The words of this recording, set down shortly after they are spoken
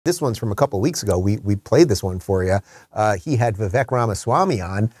This one's from a couple of weeks ago. We played this one for you. He had Vivek Ramaswamy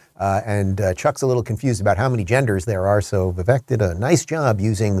on, and Chuck's a little confused about how many genders there are, so Vivek did a nice job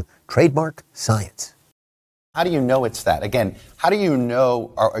using trademark science. How do you know it's that? Again, how do you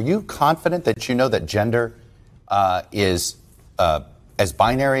know, are you confident that you know that gender is as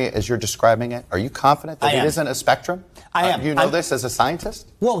binary as you're describing it? Are you confident that it isn't a spectrum? I am. You know this as a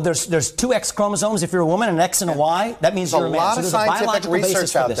scientist? Well, there's two X chromosomes if you're a woman, an X and a Y. That means you're a man. So there's a biological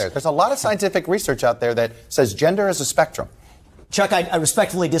basis for this. There's a lot of scientific research out there that says gender is a spectrum. Chuck, I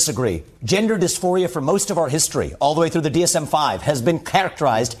respectfully disagree. Gender dysphoria for most of our history, all the way through the DSM-5, has been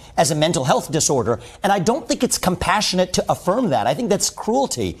characterized as a mental health disorder. And I don't think it's compassionate to affirm that. I think that's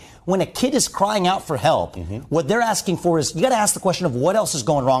cruelty. When a kid is crying out for help, what they're asking for is, you got to ask the question of what else is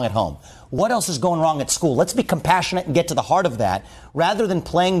going wrong at home? What else is going wrong at school? Let's be compassionate and get to the heart of that, rather than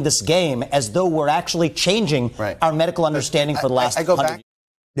playing this game as though we're actually changing our medical understanding for the last 100 years.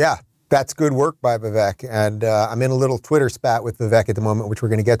 Yeah. That's good work by Vivek, and I'm in a little Twitter spat with Vivek at the moment, which we're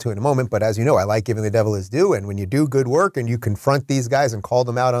going to get to in a moment, but as you know, I like giving the devil his due, and when you do good work and you confront these guys and call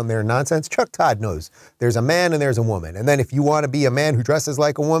them out on their nonsense, Chuck Todd knows there's a man and there's a woman, and then if you want to be a man who dresses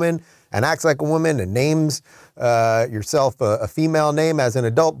like a woman and acts like a woman and names yourself a female name as an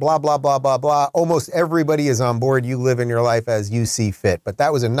adult, blah, blah, blah, blah, blah, almost everybody is on board. You live in your life as you see fit, but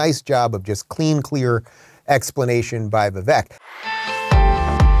that was a nice job of just clean, clear explanation by Vivek.